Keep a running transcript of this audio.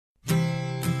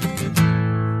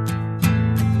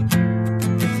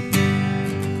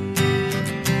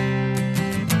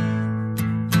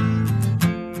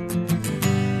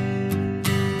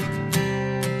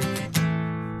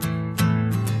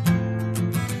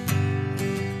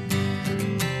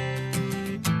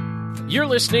You're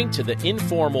listening to the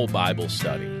Informal Bible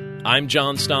Study. I'm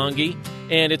John Stange,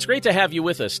 and it's great to have you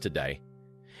with us today.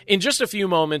 In just a few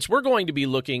moments, we're going to be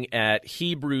looking at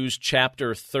Hebrews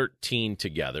chapter 13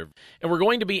 together, and we're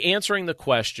going to be answering the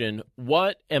question,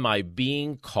 what am I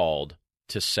being called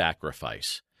to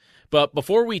sacrifice? But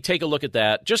before we take a look at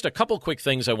that, just a couple quick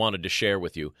things I wanted to share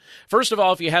with you. First of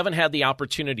all, if you haven't had the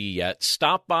opportunity yet,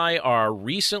 stop by our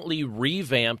recently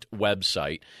revamped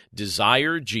website,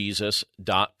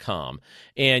 desirejesus.com,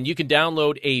 and you can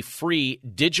download a free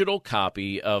digital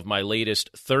copy of my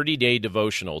latest 30-day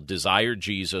devotional, Desire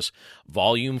Jesus,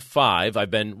 Volume 5.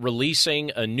 I've been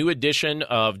releasing a new edition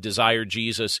of Desire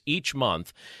Jesus each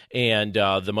month, and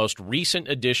the most recent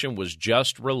edition was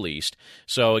just released.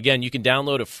 So again, you can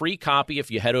download a free copy if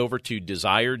you head over to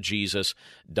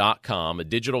desirejesus.com. A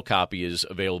digital copy is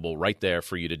available right there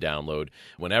for you to download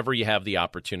whenever you have the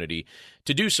opportunity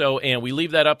to do so, and we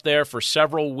leave that up there for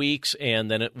several weeks,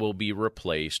 and then it will be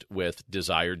replaced with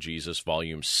Desire Jesus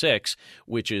Volume 6,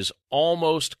 which is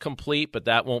almost complete, but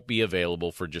that won't be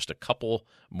available for just a couple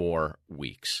more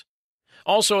weeks.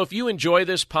 Also, if you enjoy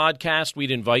this podcast, we'd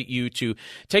invite you to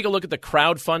take a look at the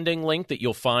crowdfunding link that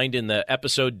you'll find in the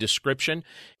episode description.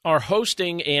 Our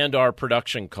hosting and our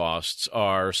production costs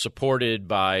are supported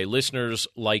by listeners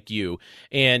like you,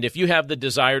 and if you have the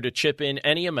desire to chip in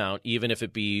any amount, even if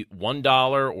it be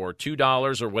 $1 or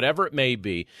 $2 or whatever it may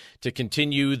be, to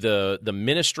continue the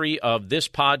ministry of this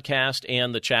podcast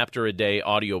and the Chapter a Day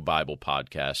audio Bible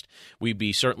podcast, we'd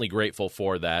be certainly grateful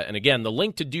for that. And again, the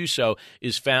link to do so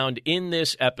is found in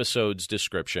this episode's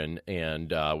description.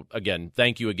 And again,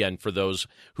 thank you again for those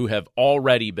who have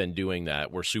already been doing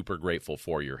that. We're super grateful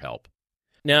for your help.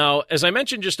 Now, as I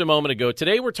mentioned just a moment ago,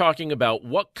 today we're talking about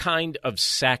what kind of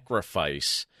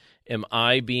sacrifice am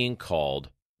I being called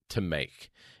to make?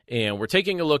 And we're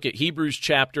taking a look at Hebrews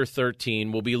chapter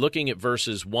 13. We'll be looking at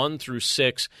verses 1 through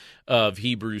 6 of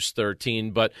Hebrews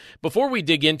 13. But before we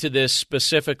dig into this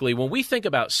specifically, when we think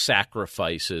about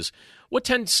sacrifices, what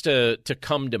tends to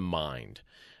come to mind?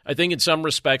 I think in some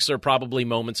respects there are probably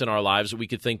moments in our lives that we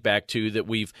could think back to that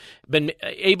we've been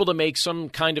able to make some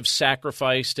kind of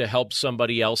sacrifice to help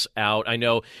somebody else out. I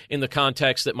know in the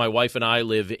context that my wife and I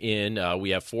live in, we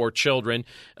have 4 children.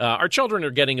 Our children are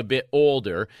getting a bit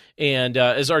older, and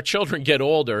as our children get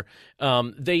older,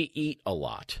 they eat a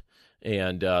lot.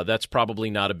 And that's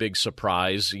probably not a big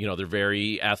surprise. You know, they're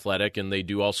very athletic and they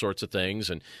do all sorts of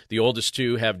things. And the oldest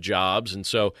 2 have jobs. And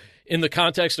so in the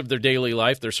context of their daily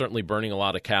life, they're certainly burning a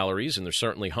lot of calories and they're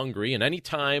certainly hungry. And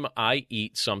anytime I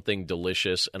eat something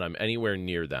delicious and I'm anywhere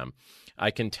near them,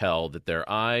 I can tell that their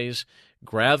eyes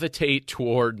gravitate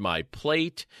toward my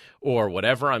plate or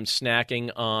whatever I'm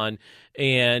snacking on.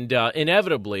 And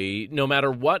inevitably, no matter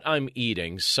what I'm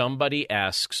eating, somebody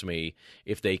asks me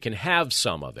if they can have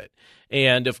some of it.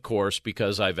 And of course,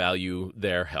 because I value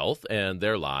their health and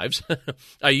their lives,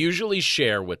 I usually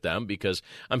share with them because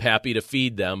I'm happy to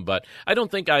feed them. But I don't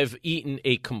think I've eaten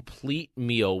a complete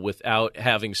meal without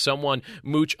having someone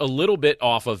mooch a little bit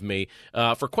off of me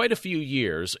for quite a few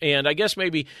years. And I guess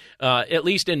maybe, at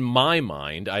least in my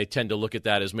mind, I tend to look at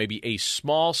that as maybe a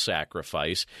small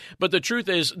sacrifice. But the truth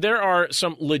is, there are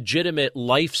some legitimate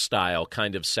lifestyle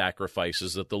kind of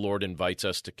sacrifices that the Lord invites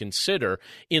us to consider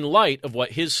in light of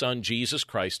what His Son, Jesus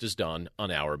Christ, has done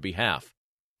on our behalf.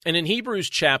 And in Hebrews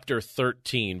chapter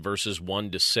 13, verses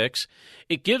 1 to 6,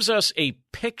 it gives us a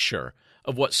picture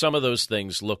of what some of those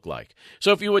things look like.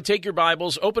 So if you would take your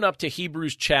Bibles, open up to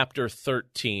Hebrews chapter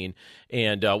 13,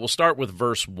 and we'll start with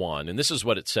verse 1. And this is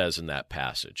what it says in that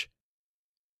passage.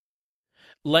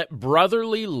 Let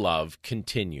brotherly love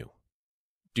continue.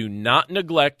 Do not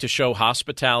neglect to show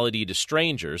hospitality to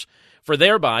strangers, for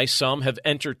thereby some have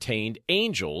entertained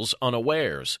angels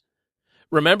unawares.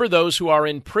 Remember those who are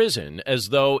in prison as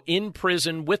though in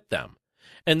prison with them,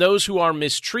 and those who are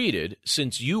mistreated,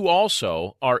 since you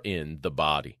also are in the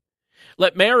body.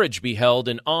 Let marriage be held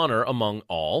in honor among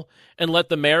all, and let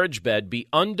the marriage bed be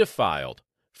undefiled,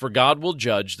 for God will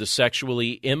judge the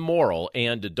sexually immoral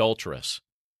and adulterous.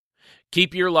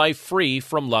 Keep your life free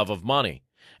from love of money,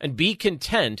 and be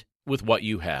content with what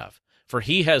you have. For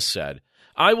He has said,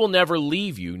 I will never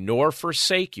leave you nor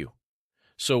forsake you.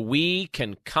 So we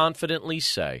can confidently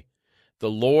say, the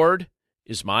Lord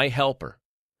is my helper.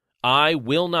 I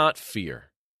will not fear.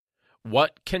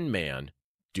 What can man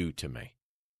do to me?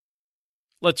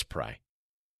 Let's pray.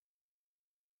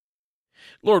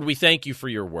 Lord, we thank you for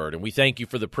your word, and we thank you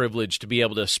for the privilege to be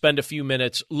able to spend a few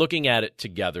minutes looking at it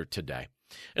together today.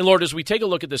 And Lord, as we take a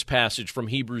look at this passage from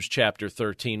Hebrews chapter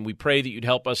 13, we pray that you'd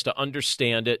help us to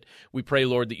understand it. We pray,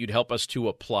 Lord, that you'd help us to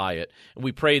apply it. And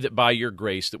we pray that by your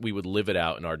grace that we would live it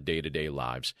out in our day-to-day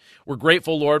lives. We're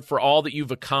grateful, Lord, for all that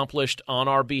you've accomplished on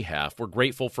our behalf. We're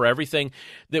grateful for everything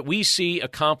that we see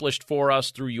accomplished for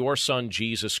us through your Son,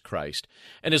 Jesus Christ.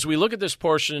 And as we look at this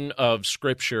portion of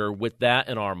Scripture with that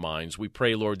in our minds, we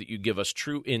pray, Lord, that you give us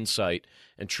true insight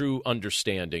and true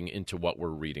understanding into what we're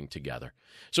reading together.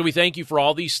 So we thank you for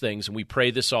all these things, and we pray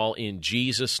this all in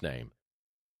Jesus' name.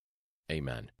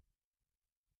 Amen.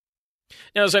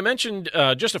 Now, as I mentioned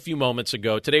just a few moments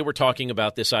ago, today we're talking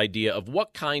about this idea of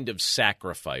what kind of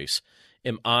sacrifice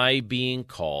am I being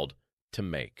called to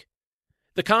make?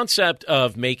 The concept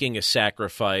of making a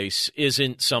sacrifice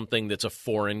isn't something that's a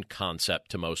foreign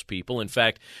concept to most people. In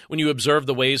fact, when you observe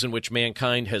the ways in which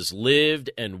mankind has lived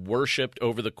and worshiped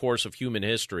over the course of human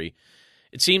history,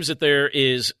 it seems that there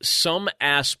is some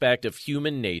aspect of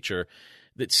human nature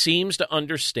that seems to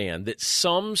understand that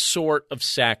some sort of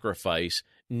sacrifice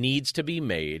needs to be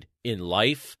made in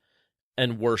life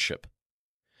and worship.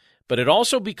 But it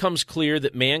also becomes clear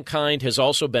that mankind has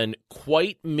also been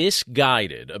quite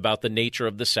misguided about the nature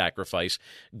of the sacrifice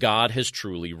God has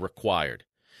truly required.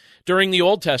 During the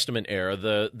Old Testament era,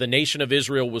 the nation of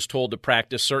Israel was told to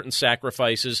practice certain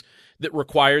sacrifices that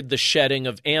required the shedding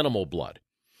of animal blood.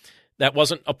 That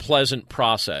wasn't a pleasant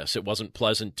process. It wasn't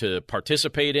pleasant to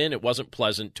participate in. It wasn't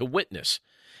pleasant to witness.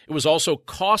 It was also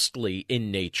costly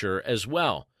in nature as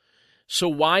well. So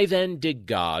why then did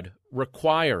God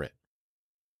require it?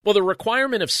 Well, the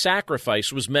requirement of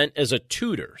sacrifice was meant as a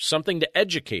tutor, something to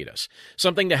educate us,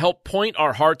 something to help point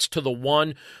our hearts to the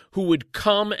one who would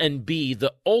come and be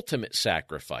the ultimate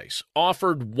sacrifice,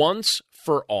 offered once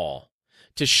for all,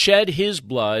 to shed his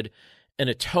blood and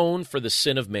atone for the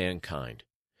sin of mankind.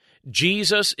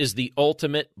 Jesus is the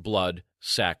ultimate blood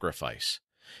sacrifice.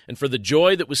 And for the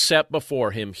joy that was set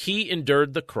before him, he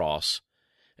endured the cross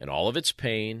and all of its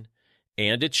pain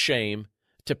and its shame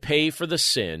to pay for the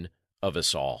sin of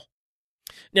us all.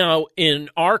 Now, in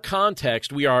our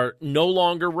context, we are no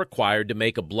longer required to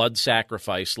make a blood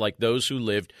sacrifice like those who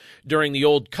lived during the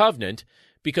Old Covenant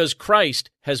because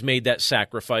Christ has made that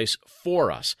sacrifice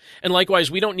for us. And likewise,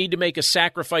 we don't need to make a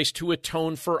sacrifice to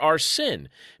atone for our sin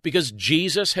because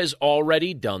Jesus has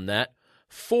already done that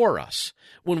for us.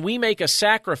 When we make a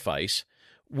sacrifice,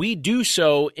 we do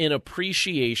so in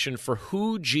appreciation for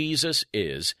who Jesus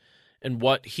is and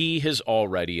what he has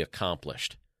already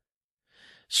accomplished.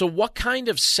 So what kind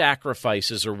of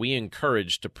sacrifices are we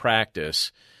encouraged to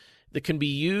practice that can be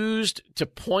used to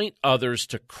point others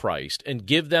to Christ and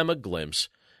give them a glimpse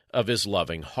of his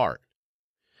loving heart?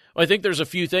 Well, I think there's a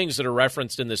few things that are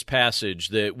referenced in this passage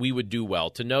that we would do well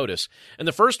to notice. And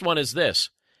the first one is this: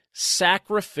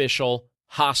 sacrificial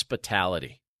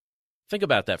hospitality. Think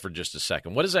about that for just a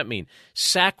second. What does that mean?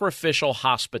 Sacrificial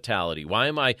hospitality. Why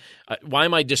am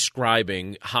I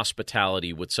describing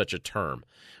hospitality with such a term?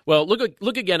 Well,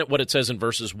 look again at what it says in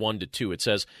verses 1 to 2. It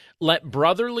says, "Let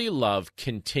brotherly love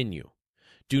continue.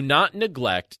 Do not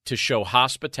neglect to show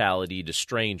hospitality to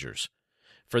strangers,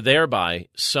 for thereby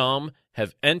some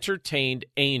have entertained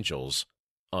angels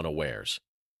unawares."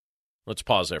 Let's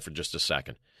pause there for just a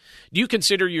second. Do you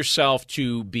consider yourself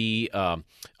to be a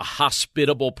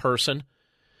hospitable person?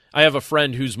 I have a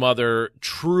friend whose mother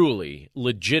truly,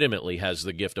 legitimately has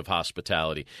the gift of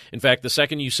hospitality. In fact, the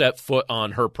second you set foot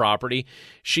on her property,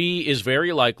 she is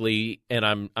very likely, and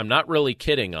I'm not really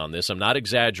kidding on this, I'm not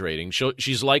exaggerating,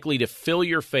 she's likely to fill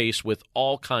your face with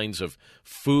all kinds of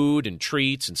food and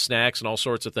treats and snacks and all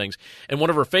sorts of things. And one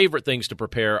of her favorite things to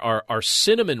prepare are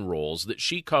cinnamon rolls that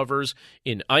she covers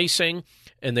in icing,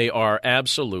 and they are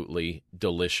absolutely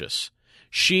delicious.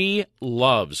 She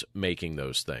loves making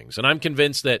those things, and I'm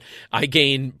convinced that I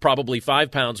gain probably 5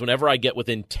 pounds whenever I get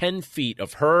within 10 feet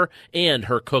of her and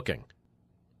her cooking.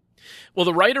 Well,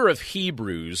 the writer of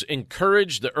Hebrews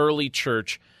encouraged the early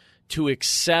church to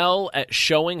excel at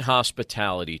showing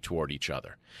hospitality toward each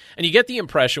other. And you get the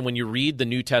impression when you read the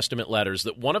New Testament letters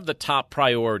that one of the top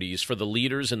priorities for the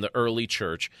leaders in the early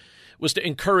church was to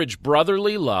encourage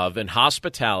brotherly love and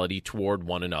hospitality toward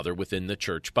one another within the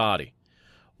church body.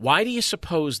 Why do you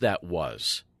suppose that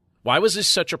was? Why was this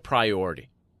such a priority?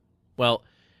 Well,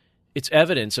 it's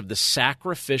evidence of the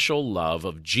sacrificial love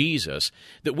of Jesus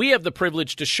that we have the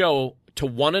privilege to show to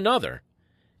one another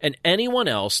and anyone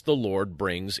else the Lord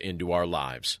brings into our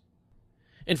lives.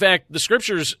 In fact, the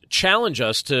Scriptures challenge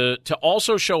us to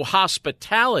also show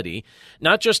hospitality,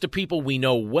 not just to people we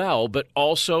know well, but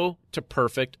also to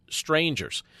perfect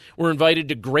strangers. We're invited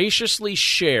to graciously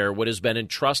share what has been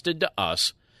entrusted to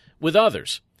us with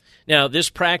others. Now, this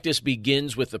practice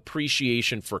begins with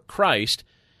appreciation for Christ,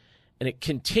 and it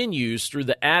continues through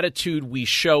the attitude we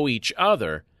show each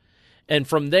other, and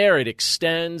from there it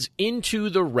extends into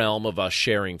the realm of us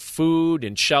sharing food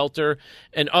and shelter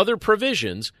and other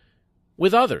provisions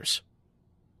with others.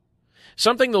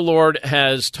 Something the Lord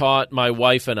has taught my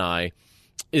wife and I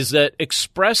is that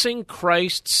expressing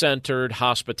Christ-centered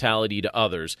hospitality to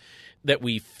others that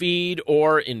we feed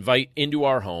or invite into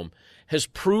our home has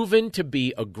proven to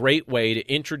be a great way to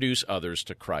introduce others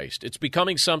to Christ. It's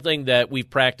becoming something that we've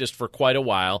practiced for quite a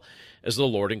while as the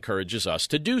Lord encourages us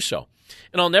to do so.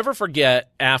 And I'll never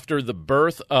forget, after the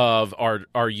birth of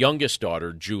our youngest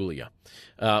daughter, Julia,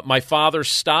 my father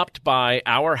stopped by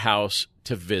our house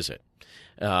to visit.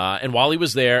 And while he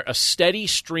was there, a steady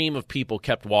stream of people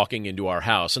kept walking into our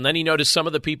house. And then he noticed some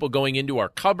of the people going into our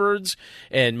cupboards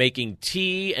and making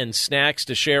tea and snacks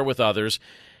to share with others.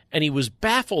 And he was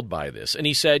baffled by this. And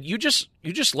he said, you just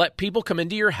let people come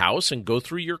into your house and go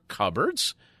through your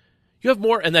cupboards? You have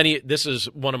more. And then this is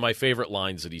one of my favorite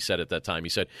lines that he said at that time. He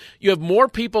said, you have more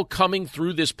people coming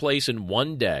through this place in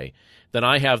one day than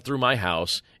I have through my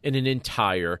house in an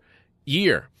entire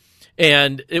year.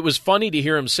 And it was funny to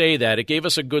hear him say that. It gave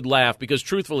us a good laugh because,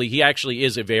 truthfully, he actually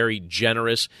is a very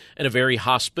generous and a very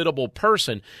hospitable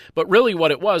person. But really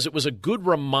what it was a good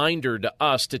reminder to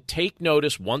us to take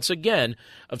notice once again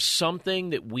of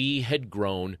something that we had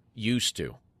grown used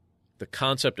to, the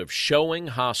concept of showing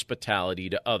hospitality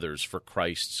to others for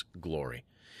Christ's glory.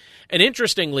 And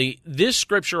interestingly, this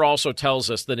scripture also tells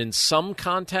us that in some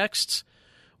contexts,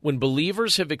 when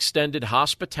believers have extended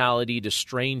hospitality to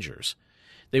strangers,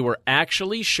 they were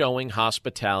actually showing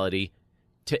hospitality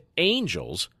to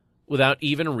angels without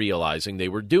even realizing they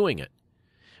were doing it.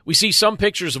 We see some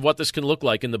pictures of what this can look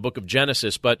like in the book of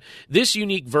Genesis, but this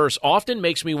unique verse often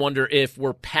makes me wonder if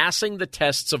we're passing the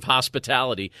tests of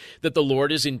hospitality that the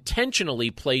Lord is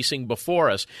intentionally placing before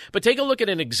us. But take a look at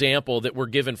an example that we're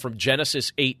given from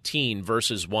Genesis 18,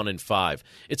 verses 1 and 5.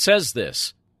 It says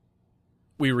this.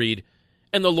 We read,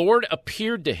 "And the Lord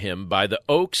appeared to him by the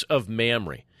oaks of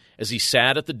Mamre, as he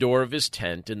sat at the door of his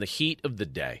tent in the heat of the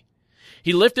day.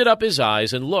 He lifted up his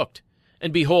eyes and looked,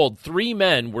 and behold, 3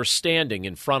 men were standing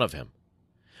in front of him.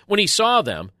 When he saw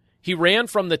them, he ran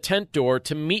from the tent door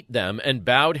to meet them and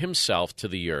bowed himself to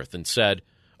the earth and said,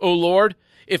 O Lord,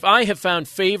 if I have found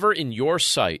favor in your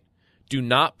sight, do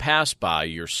not pass by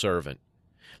your servant.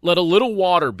 Let a little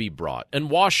water be brought, and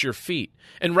wash your feet,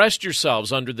 and rest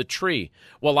yourselves under the tree,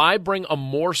 while I bring a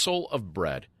morsel of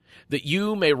bread, that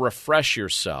you may refresh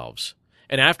yourselves,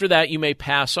 and after that you may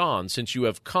pass on, since you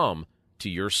have come to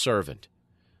your servant.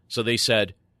 So they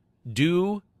said,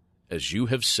 Do as you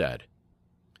have said."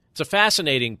 It's a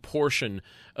fascinating portion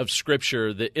of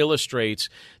Scripture that illustrates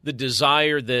the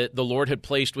desire that the Lord had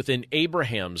placed within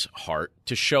Abraham's heart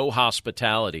to show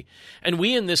hospitality. And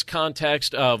we, in this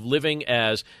context of living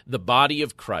as the body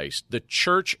of Christ, the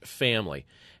church family,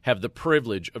 have the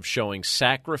privilege of showing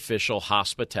sacrificial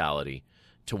hospitality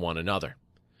to one another.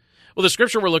 Well, the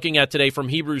scripture we're looking at today from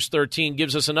Hebrews 13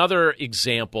 gives us another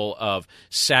example of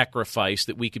sacrifice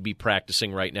that we could be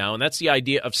practicing right now, and that's the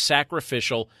idea of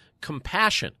sacrificial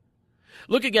compassion.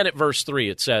 Look again at verse 3.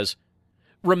 It says,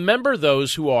 "Remember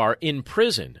those who are in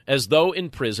prison, as though in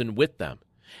prison with them,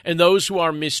 and those who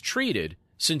are mistreated,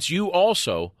 since you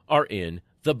also are in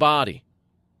the body."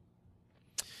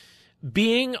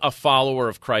 Being a follower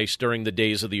of Christ during the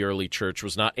days of the early church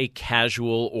was not a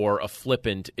casual or a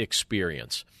flippant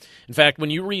experience. In fact, when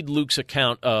you read Luke's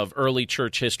account of early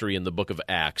church history in the book of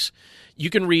Acts, you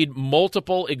can read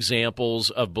multiple examples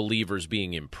of believers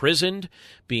being imprisoned,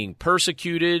 being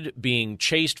persecuted, being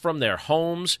chased from their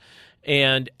homes,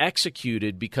 and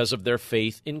executed because of their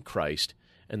faith in Christ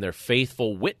and their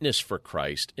faithful witness for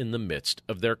Christ in the midst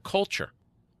of their culture.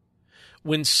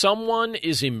 When someone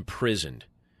is imprisoned,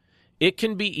 it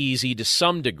can be easy to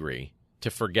some degree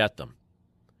to forget them.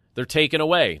 They're taken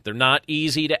away. They're not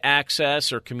easy to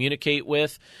access or communicate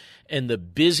with, and the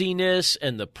busyness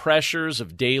and the pressures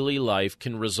of daily life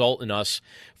can result in us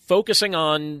focusing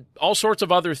on all sorts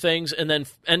of other things and then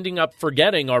ending up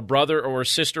forgetting our brother or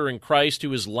sister in Christ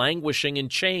who is languishing in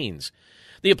chains.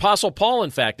 The Apostle Paul, in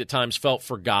fact, at times felt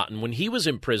forgotten when he was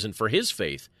imprisoned for his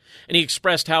faith. And he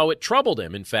expressed how it troubled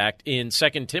him, in fact, in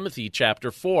 2 Timothy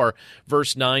chapter 4,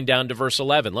 verse 9 down to verse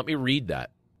 11. Let me read that.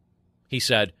 He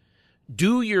said,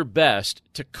 "Do your best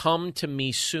to come to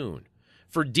me soon,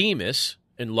 for Demas,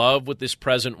 in love with this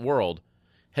present world,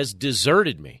 has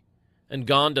deserted me and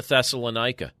gone to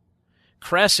Thessalonica.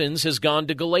 Crescens has gone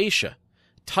to Galatia,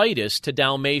 Titus to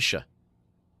Dalmatia.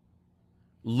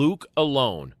 Luke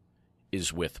alone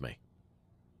is with me."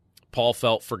 Paul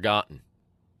felt forgotten.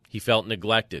 He felt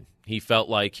neglected. He felt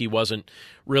like he wasn't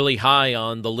really high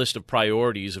on the list of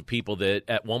priorities of people that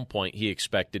at one point he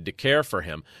expected to care for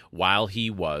him while he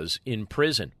was in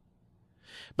prison.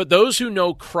 But those who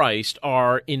know Christ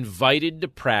are invited to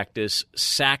practice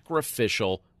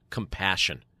sacrificial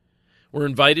compassion. We're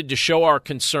invited to show our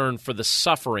concern for the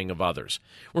suffering of others.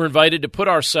 We're invited to put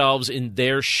ourselves in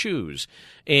their shoes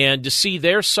and to see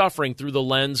their suffering through the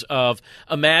lens of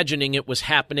imagining it was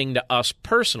happening to us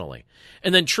personally,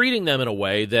 and then treating them in a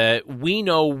way that we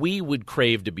know we would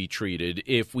crave to be treated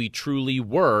if we truly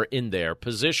were in their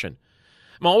position.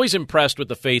 I'm always impressed with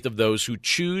the faith of those who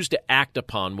choose to act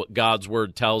upon what God's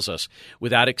Word tells us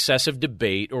without excessive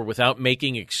debate or without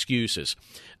making excuses.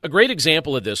 A great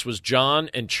example of this was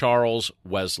John and Charles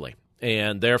Wesley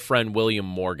and their friend William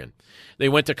Morgan. They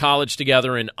went to college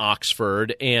together in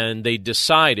Oxford, and they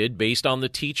decided, based on the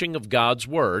teaching of God's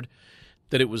Word,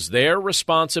 that it was their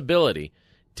responsibility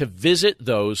to visit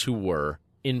those who were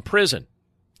in prison.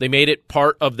 They made it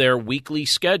part of their weekly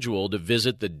schedule to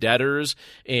visit the debtors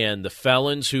and the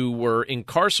felons who were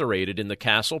incarcerated in the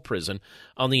Castle Prison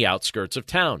on the outskirts of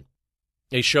town.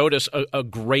 They showed us a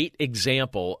great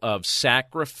example of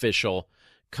sacrificial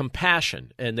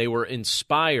compassion, and they were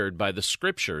inspired by the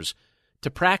Scriptures to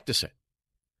practice it.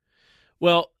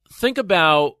 Well, think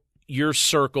about your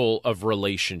circle of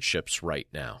relationships right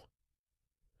now.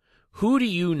 Who do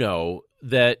you know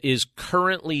that is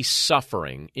currently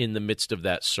suffering in the midst of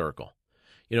that circle?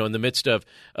 You know, in the midst of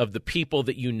the people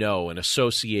that you know and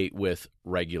associate with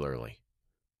regularly.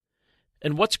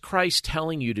 And what's Christ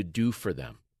telling you to do for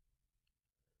them?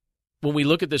 When we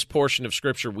look at this portion of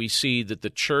Scripture, we see that the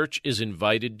church is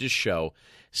invited to show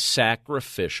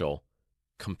sacrificial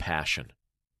compassion.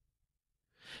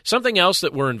 Something else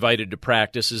that we're invited to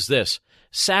practice is this: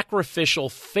 sacrificial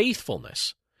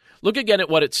faithfulness. Look again at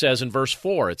what it says in verse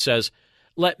 4. It says,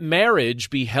 "Let marriage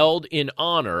be held in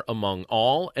honor among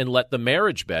all, and let the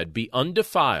marriage bed be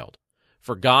undefiled,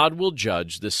 for God will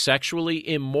judge the sexually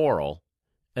immoral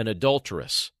and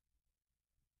adulterous."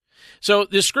 So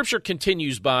this scripture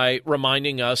continues by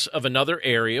reminding us of another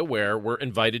area where we're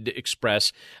invited to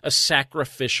express a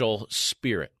sacrificial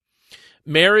spirit.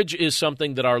 Marriage is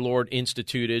something that our Lord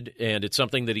instituted, and it's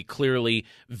something that he clearly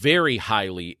very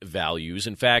highly values.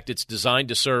 In fact, it's designed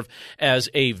to serve as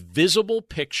a visible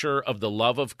picture of the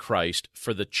love of Christ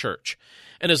for the church.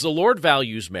 And as the Lord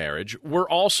values marriage, we're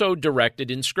also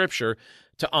directed in Scripture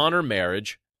to honor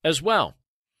marriage as well.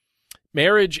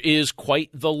 Marriage is quite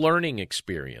the learning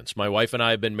experience. My wife and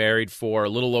I have been married for a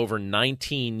little over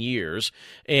 19 years,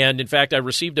 and in fact, I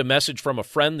received a message from a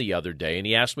friend the other day, and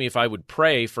he asked me if I would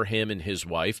pray for him and his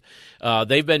wife.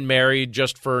 They've been married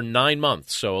just for 9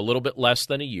 months, so a little bit less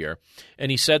than a year, and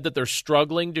he said that they're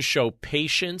struggling to show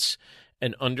patience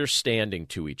and understanding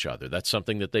to each other. That's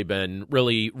something that they've been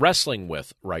really wrestling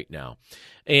with right now.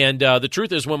 And the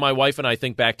truth is, when my wife and I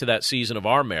think back to that season of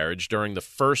our marriage, during the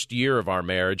first year of our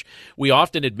marriage, we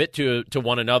often admit to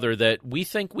one another that we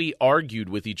think we argued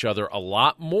with each other a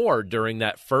lot more during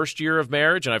that first year of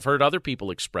marriage, and I've heard other people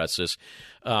express this.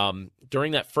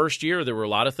 During that first year, there were a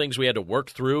lot of things we had to work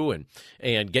through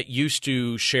and get used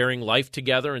to sharing life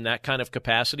together in that kind of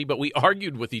capacity, but we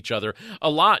argued with each other a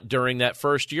lot during that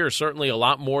first year, certainly a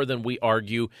lot more than we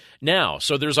argue now.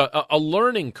 So there's a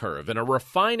learning curve and a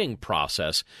refining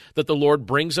process that the Lord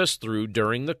brings us through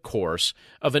during the course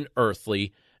of an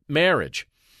earthly marriage.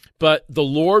 But the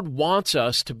Lord wants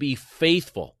us to be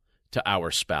faithful to our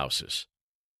spouses.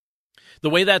 The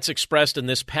way that's expressed in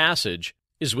this passage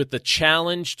is with the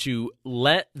challenge to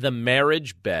let the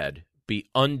marriage bed be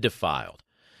undefiled.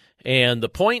 And the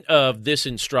point of this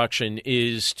instruction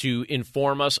is to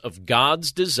inform us of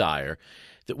God's desire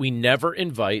that we never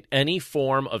invite any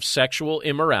form of sexual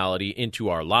immorality into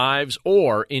our lives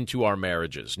or into our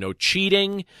marriages. No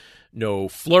cheating, no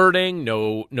flirting,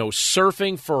 no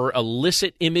surfing for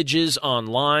illicit images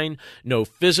online, no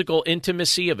physical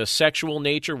intimacy of a sexual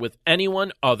nature with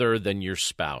anyone other than your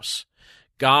spouse.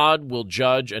 God will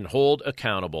judge and hold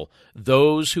accountable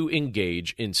those who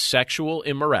engage in sexual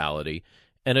immorality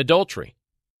and adultery.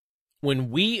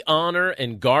 When we honor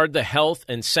and guard the health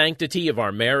and sanctity of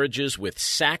our marriages with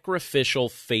sacrificial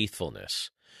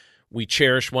faithfulness, we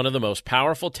cherish one of the most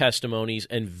powerful testimonies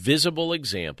and visible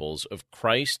examples of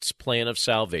Christ's plan of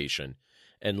salvation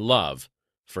and love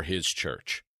for his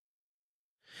church.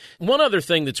 One other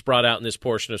thing that's brought out in this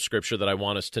portion of Scripture that I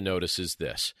want us to notice is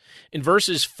this. In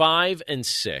verses 5 and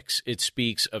 6, it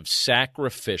speaks of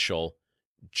sacrificial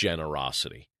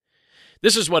generosity.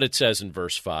 This is what it says in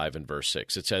verse 5 and verse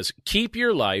 6. It says, "Keep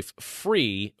your life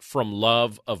free from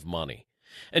love of money,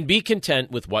 and be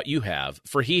content with what you have,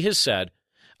 for he has said,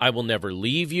 I will never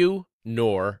leave you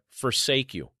nor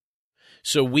forsake you."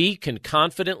 so we can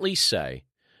confidently say,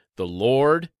 "The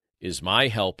Lord is my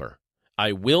helper.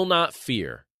 I will not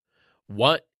fear.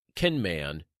 What can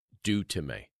man do to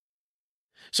me?"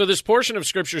 So this portion of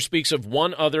Scripture speaks of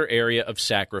one other area of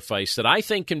sacrifice that I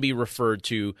think can be referred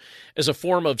to as a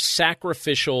form of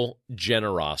sacrificial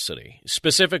generosity.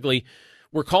 Specifically,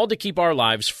 we're called to keep our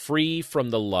lives free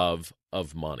from the love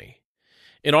of money.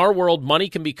 In our world, money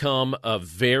can become a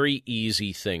very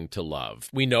easy thing to love.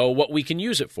 We know what we can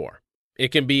use it for.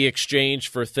 It can be exchanged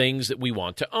for things that we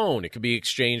want to own. It can be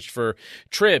exchanged for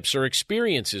trips or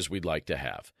experiences we'd like to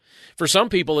have. For some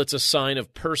people, it's a sign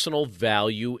of personal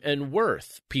value and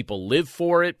worth. People live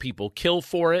for it, people kill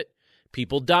for it,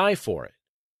 people die for it.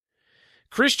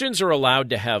 Christians are allowed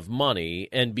to have money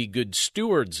and be good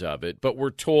stewards of it, but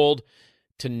we're told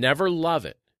to never love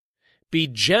it. Be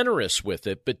generous with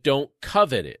it, but don't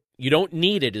covet it. You don't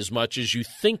need it as much as you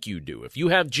think you do. If you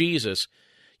have Jesus,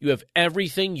 you have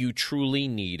everything you truly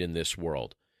need in this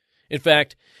world. In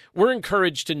fact, we're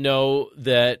encouraged to know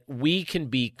that we can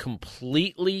be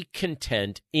completely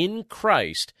content in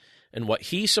Christ and what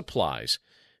He supplies,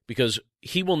 because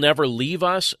He will never leave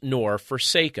us nor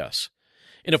forsake us.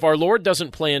 And if our Lord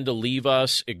doesn't plan to leave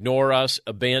us, ignore us,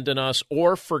 abandon us,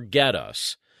 or forget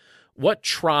us, what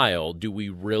trial do we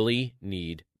really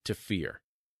need to fear?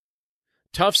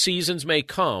 Tough seasons may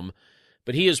come,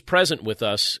 but He is present with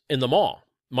us in them all.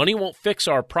 Money won't fix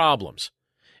our problems.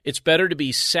 It's better to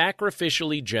be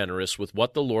sacrificially generous with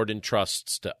what the Lord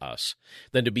entrusts to us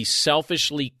than to be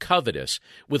selfishly covetous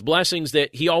with blessings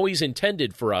that He always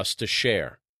intended for us to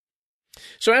share.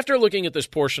 So after looking at this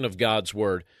portion of God's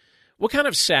Word, what kind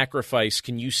of sacrifice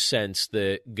can you sense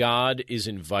that God is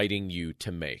inviting you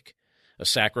to make? A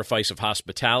sacrifice of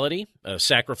hospitality, a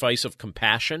sacrifice of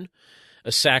compassion,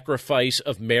 a sacrifice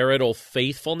of marital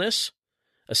faithfulness,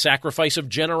 a sacrifice of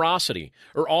generosity,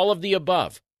 or all of the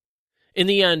above? In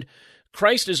the end,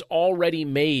 Christ has already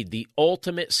made the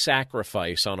ultimate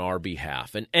sacrifice on our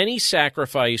behalf, and any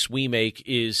sacrifice we make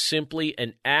is simply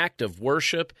an act of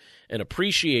worship and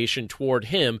appreciation toward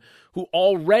Him who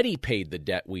already paid the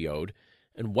debt we owed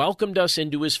and welcomed us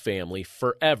into His family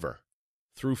forever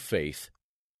through faith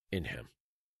in Him.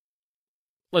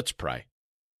 Let's pray.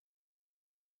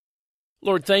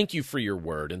 Lord, thank You for Your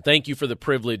Word, and thank You for the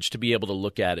privilege to be able to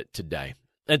look at it today.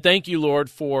 And thank You, Lord,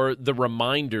 for the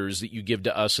reminders that You give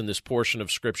to us in this portion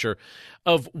of Scripture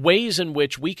of ways in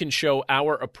which we can show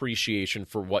our appreciation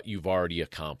for what You've already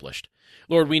accomplished.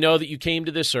 Lord, we know that You came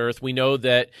to this earth. We know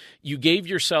that You gave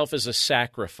Yourself as a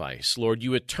sacrifice. Lord,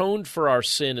 You atoned for our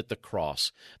sin at the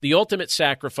cross. The ultimate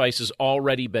sacrifice has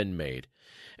already been made.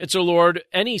 And so, Lord,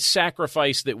 any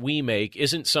sacrifice that we make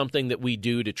isn't something that we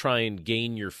do to try and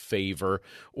gain Your favor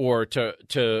or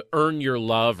to earn Your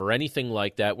love or anything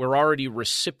like that. We're already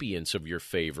recipients of Your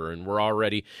favor, and we're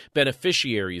already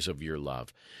beneficiaries of Your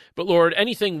love. But, Lord,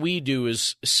 anything we do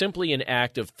is simply an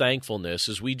act of thankfulness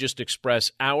as we just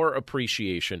express our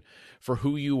appreciation for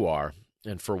who You are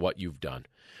and for what You've done.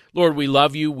 Lord, we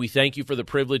love You. We thank You for the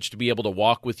privilege to be able to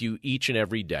walk with You each and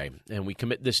every day. And we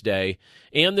commit this day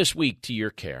and this week to Your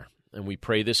care. And we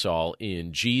pray this all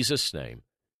in Jesus' name.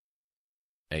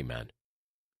 Amen.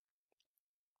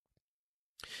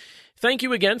 Thank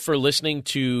you again for listening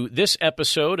to this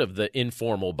episode of the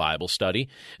Informal Bible Study.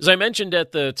 As I mentioned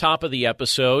at the top of the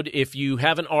episode, if you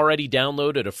haven't already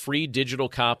downloaded a free digital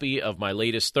copy of my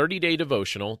latest 30-day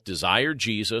devotional, Desire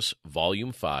Jesus,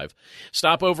 Volume 5,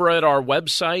 stop over at our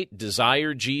website,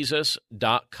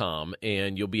 desirejesus.com,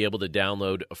 and you'll be able to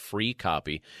download a free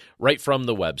copy right from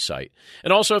the website.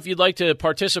 And also, if you'd like to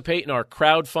participate in our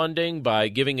crowdfunding by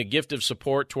giving a gift of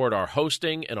support toward our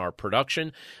hosting and our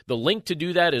production, the link to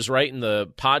do that is right in the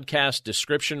podcast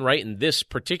description, right in this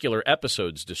particular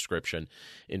episode's description,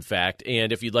 in fact.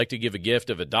 And if you'd like to give a gift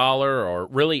of $1 or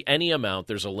really any amount,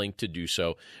 there's a link to do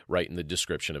so right in the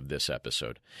description of this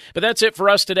episode. But that's it for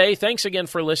us today. Thanks again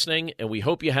for listening, and we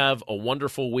hope you have a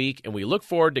wonderful week, and we look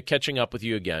forward to catching up with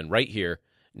you again right here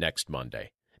next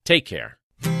Monday. Take care.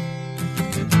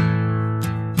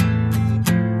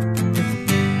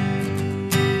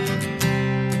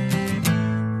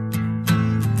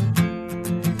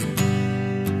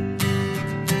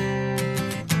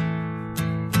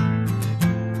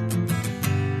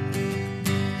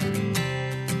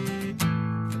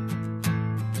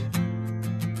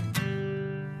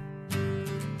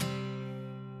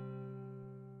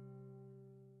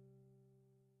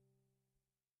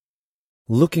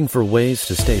 Looking for ways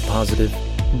to stay positive?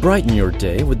 Brighten your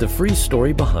day with the Free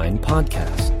Story Behind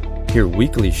podcast. Hear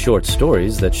weekly short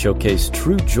stories that showcase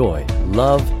true joy,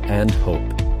 love, and hope.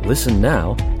 Listen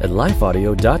now at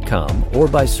lifeaudio.com or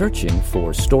by searching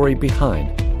for Story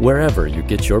Behind wherever you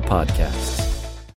get your podcasts.